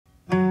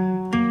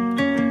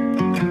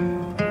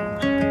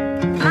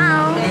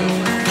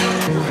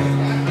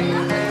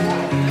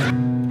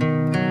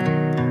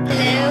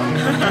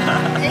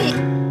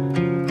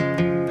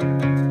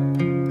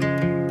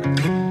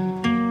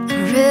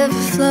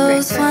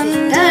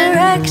one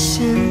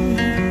direction,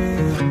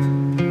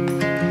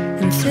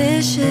 and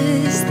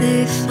fishes,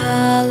 they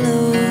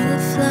follow the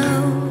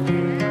flow.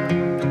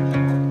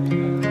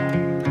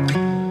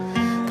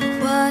 But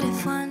what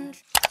if one...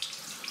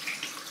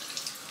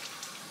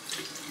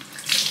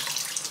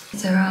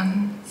 It's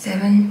around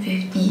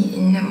 7:50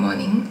 in the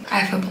morning. I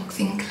have a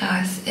boxing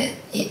class at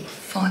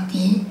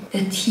 8:40.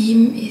 The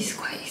theme is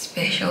quite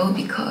special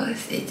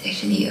because it's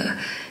actually a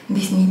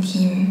Disney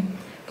theme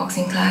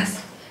boxing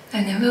class.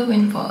 I never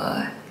went for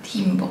a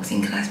theme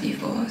boxing class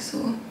before,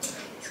 so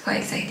it's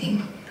quite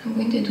exciting. I'm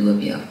going to do a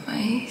bit of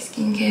my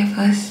skincare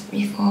first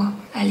before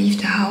I leave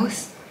the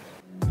house.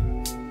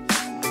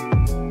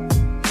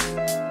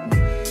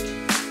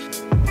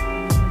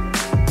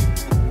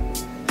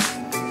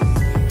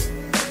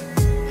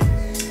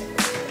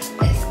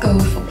 Let's go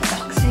for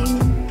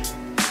boxing.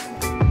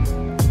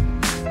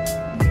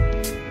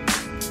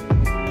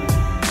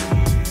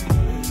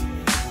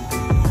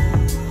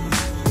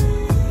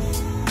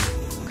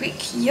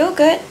 Greek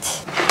yogurt,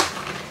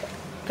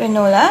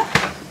 granola,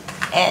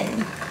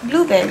 and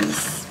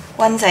blueberries.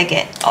 Once I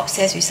get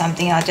obsessed with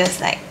something, I'll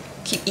just like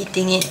keep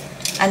eating it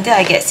until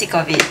I get sick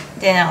of it.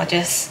 Then I'll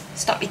just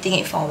stop eating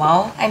it for a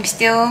while. I'm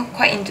still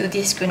quite into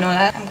this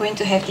granola. I'm going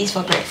to have this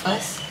for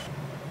breakfast.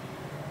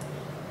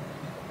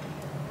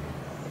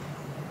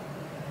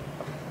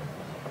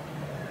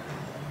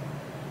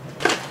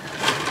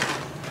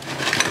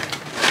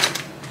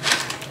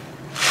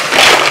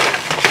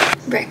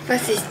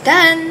 Breakfast is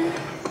done!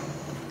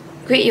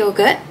 Greek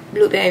yogurt,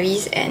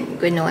 blueberries, and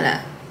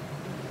granola.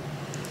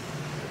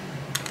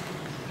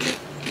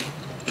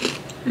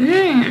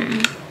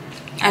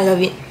 I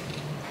love it.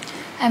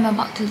 I'm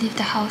about to leave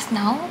the house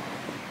now.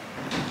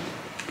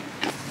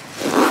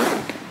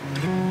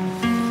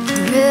 The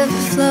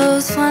river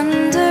flows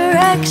one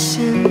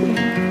direction,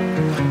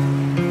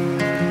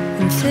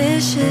 and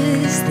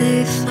fishes,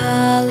 they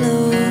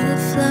follow the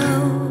flow.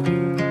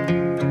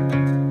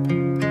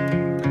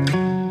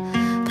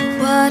 But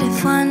what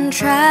if one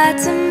tried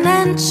to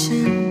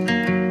mention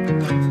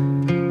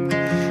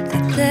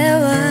that there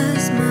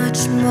was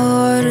much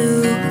more to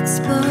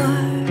explore?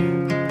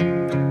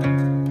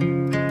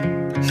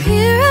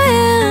 Here I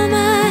am,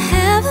 I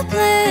have a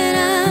plan,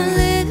 I'm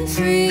living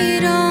free,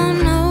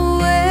 don't know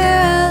where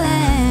I'll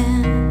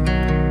land.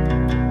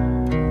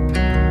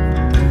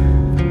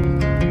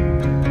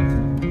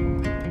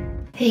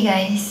 Hey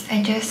guys,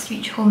 I just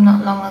reached home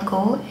not long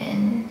ago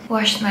and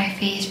washed my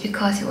face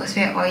because it was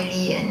very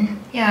oily, and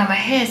yeah, my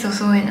hair is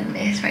also in a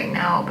mess right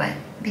now, but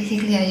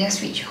basically I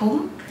just reached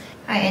home.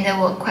 I ended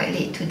work quite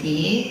late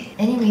today.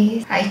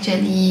 Anyways, I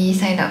actually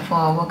signed up for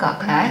a workout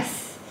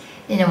class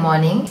in the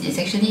morning. It's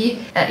actually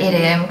an 8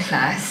 AM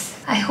class.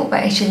 I hope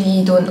I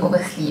actually don't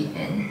oversleep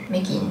and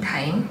make it in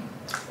time.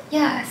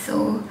 Yeah,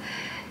 so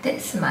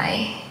that's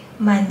my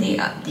Monday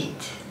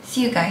update.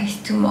 See you guys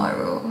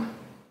tomorrow.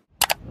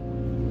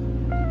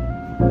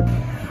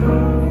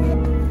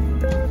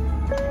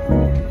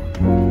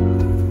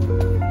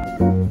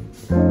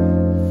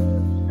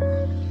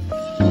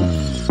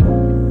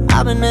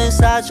 I've been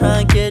inside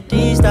trying to get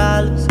these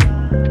dollars,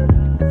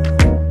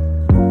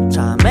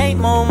 trying to make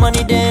more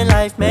money than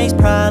life makes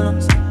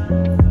problems.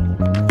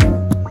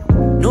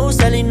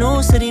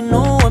 New city,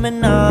 new women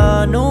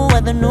now. New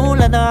weather, new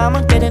leather,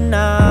 I'ma get it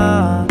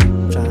now.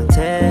 Trying to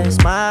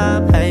test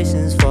my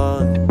patience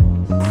for it.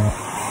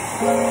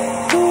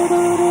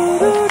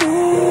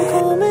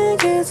 Come and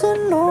get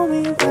to know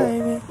me,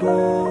 baby.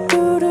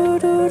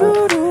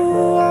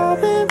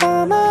 I've been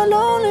by my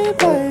lonely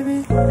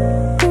baby.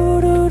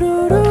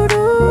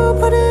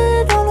 Put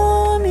it all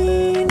on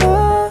me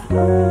now.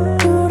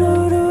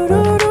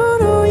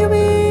 You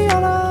be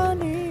all I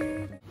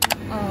need.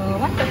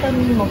 What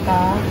peppermint mocha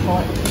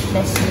hot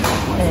lassi?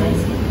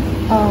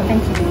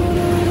 Thank you.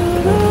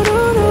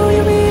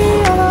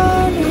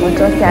 我坐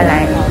下来。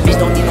 Bitch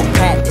don't need no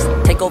practice,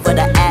 take over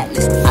the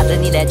atlas. I just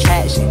need that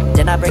traction,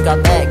 then I break her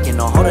back. You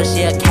know, hold her,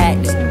 she a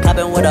cactus.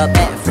 Clapping with her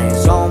bad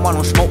friends, so I don't want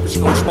no smoke. She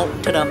gon' smoke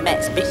to the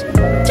max, bitch.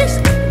 Jeez.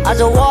 I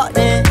just walked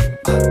in,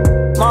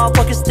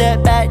 motherfucker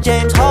step back,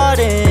 James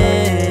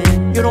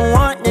Harden. You don't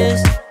want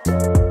this,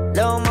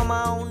 little mama,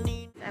 I don't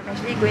need. I'm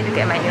actually going to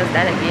get my nails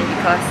done again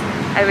because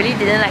I really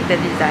didn't like the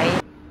design.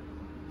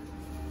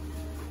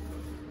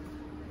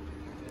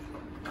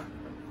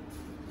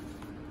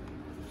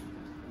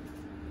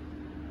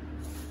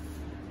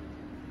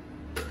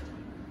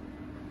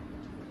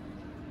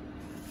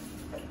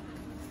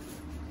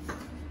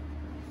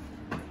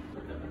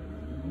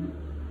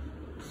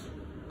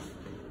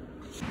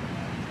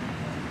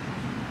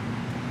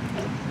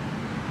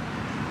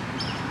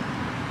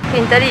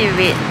 Painted it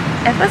red.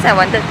 At first I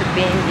wanted to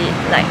paint it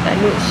like a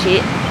nude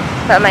shade,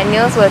 but my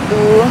nails were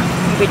too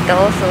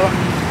brittle, so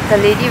the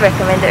lady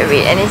recommended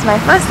red, and it's my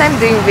first time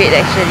doing red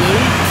actually.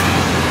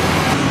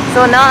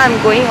 So now I'm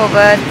going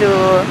over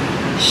to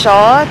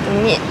Shaw to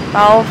meet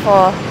Pao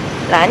for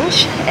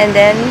lunch, and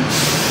then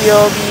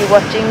we'll be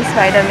watching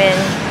Spider-Man.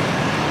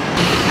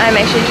 I'm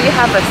actually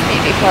half asleep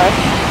because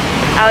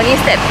I only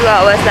slept 2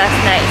 hours last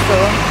night, so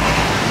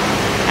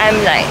I'm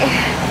like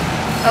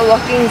a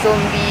walking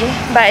zombie.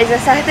 But it's a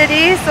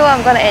Saturday, so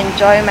I'm gonna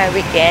enjoy my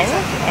weekend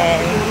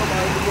and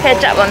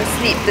catch up on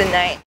sleep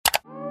tonight.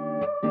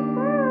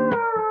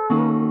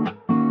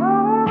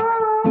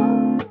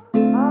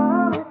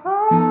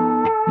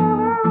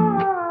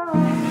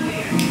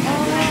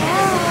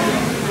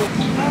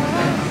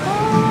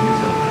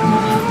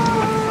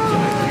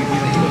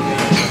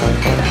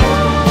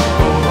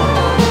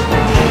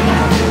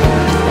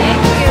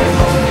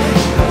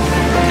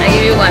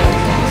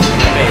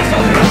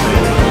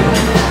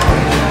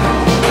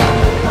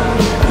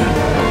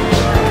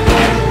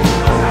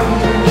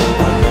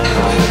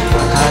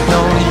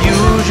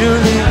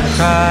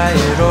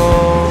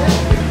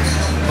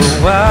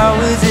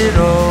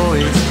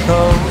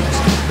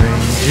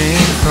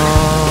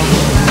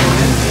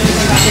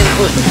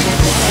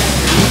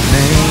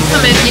 How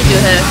many piece do you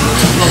have?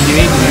 I'm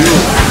giving to you.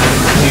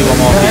 Do you want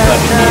more piece?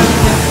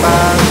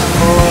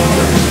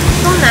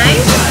 So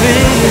nice. Is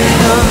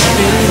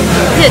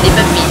it a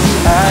different piece?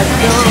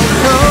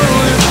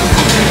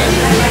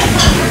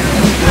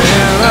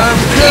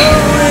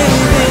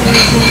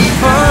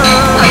 Oh,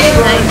 it's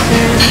nice.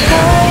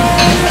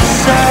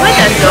 Why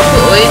does your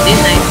food always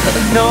taste nicer?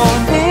 No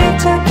need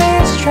to be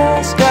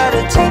stressed,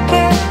 gotta take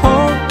it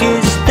home,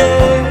 it's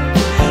there.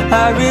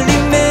 I really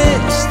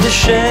miss the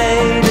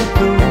shade of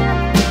blue.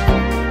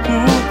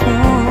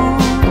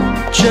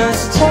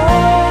 Just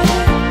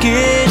take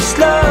it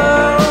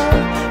slow.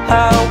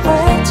 I'll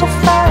wait to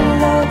find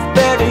love,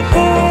 better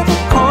hear the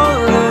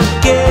call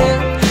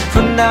again.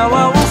 For now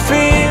I will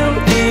feel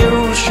the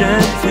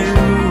ocean view,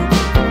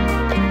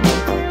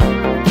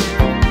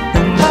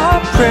 and I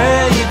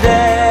pray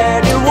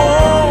that it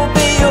won't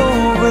be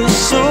over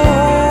soon.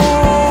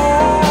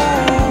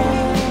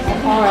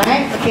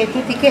 Alright, okay,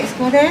 2 tickets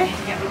go there.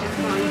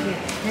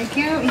 Thank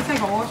you. Inside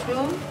got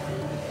washroom.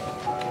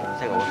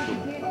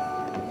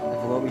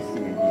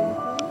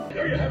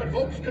 There you have it,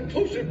 folks.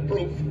 Conclusive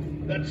proof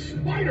that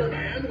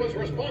Spider-Man was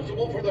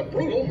responsible for the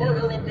brutal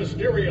murder of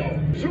Mysterio,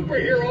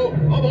 superhero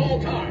of all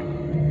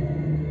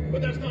time.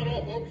 But that's not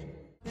all, folks.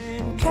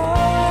 In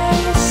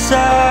case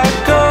I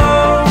go,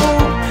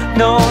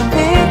 no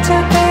need to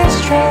be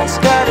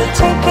stressed, gotta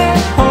take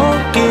it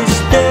home, it's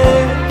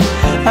there.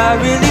 I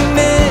really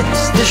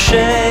miss the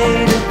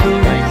shade of blue.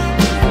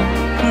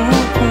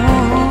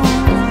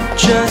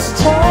 Just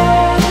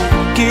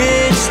take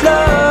it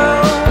slow.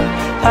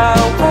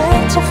 I'll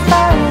wait to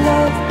find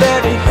love,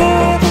 better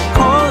hear the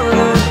call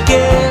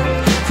again.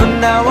 For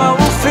now I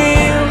will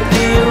feel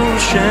the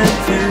ocean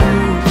view,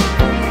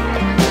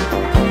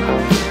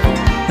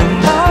 and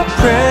I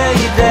pray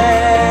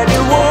that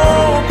it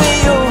won't be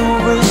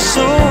over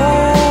soon.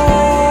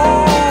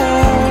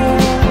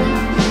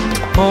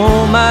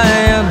 Oh my,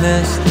 I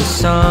miss the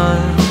sun.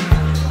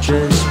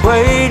 Just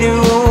wait, it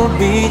won't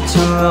be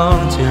too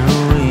long till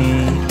we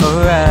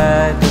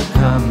arrive the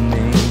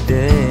coming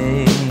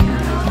day.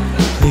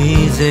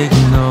 Please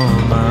ignore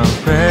my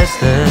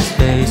restless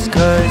face,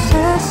 cause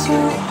it's so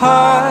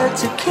hard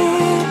to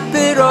keep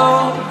it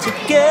all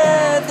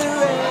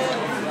together.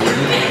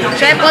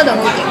 Should I pour the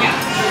whole thing?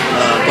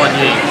 关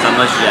于什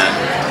么事啊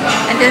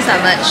Until so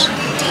much.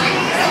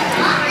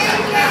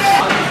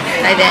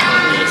 Like that.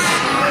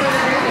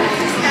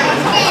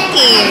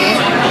 Okay.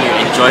 You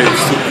enjoy the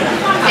soup.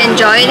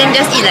 Enjoy, then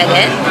just eat like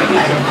that.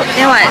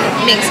 Then what?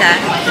 Mix ah?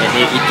 And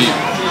then eat it.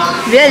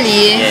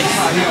 Really? Yes.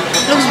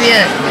 Looks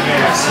weird.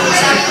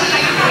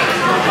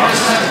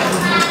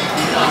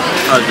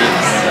 How's it?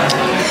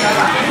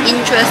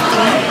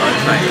 Interesting. I'll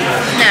try.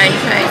 Nah, you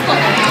try.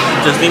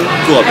 Interesting,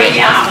 good or bad?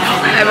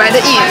 I'd rather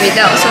eat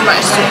without so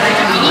much soup.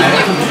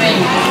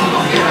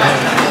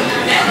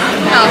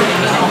 Oh.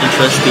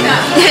 Interesting.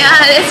 Yeah,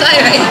 that's why,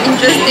 right?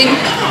 Interesting.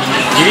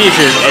 Maybe you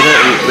should add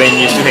it when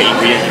you still have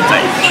ingredients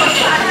inside.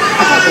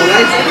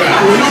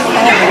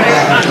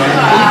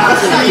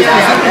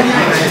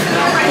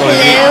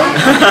 Hello?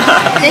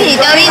 Then he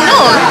tell me,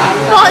 no,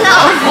 pour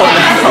now.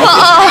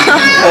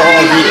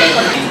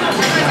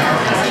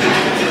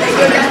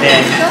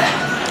 Then,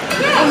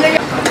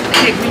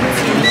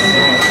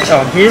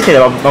 oh, can you just get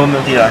the bubble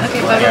milk tea lah?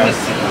 Okay, bubble milk.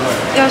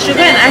 Your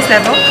sugar and ice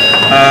level?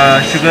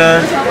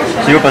 Sugar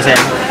 0%.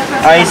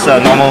 Ice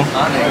normal.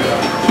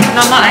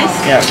 Normal ice?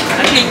 Yeah.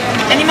 Okay.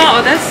 Any more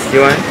orders?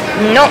 You want?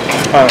 No.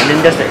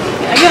 Then just that.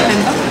 Are you a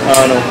member?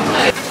 No.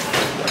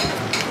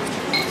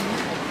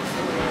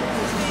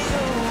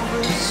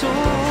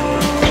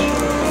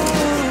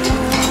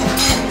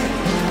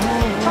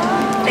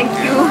 Thank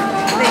you.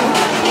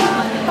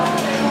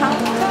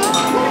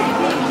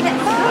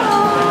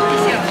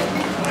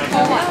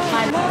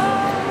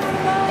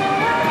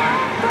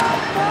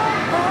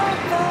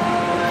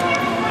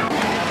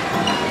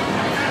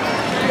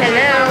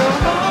 Hello.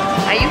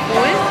 Are you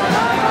full?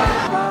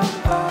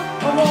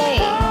 Okay.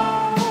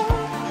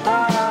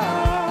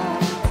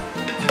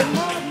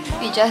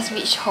 We just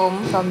reached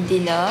home from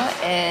dinner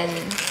and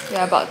we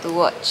are about to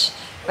watch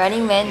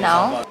Running Man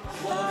now.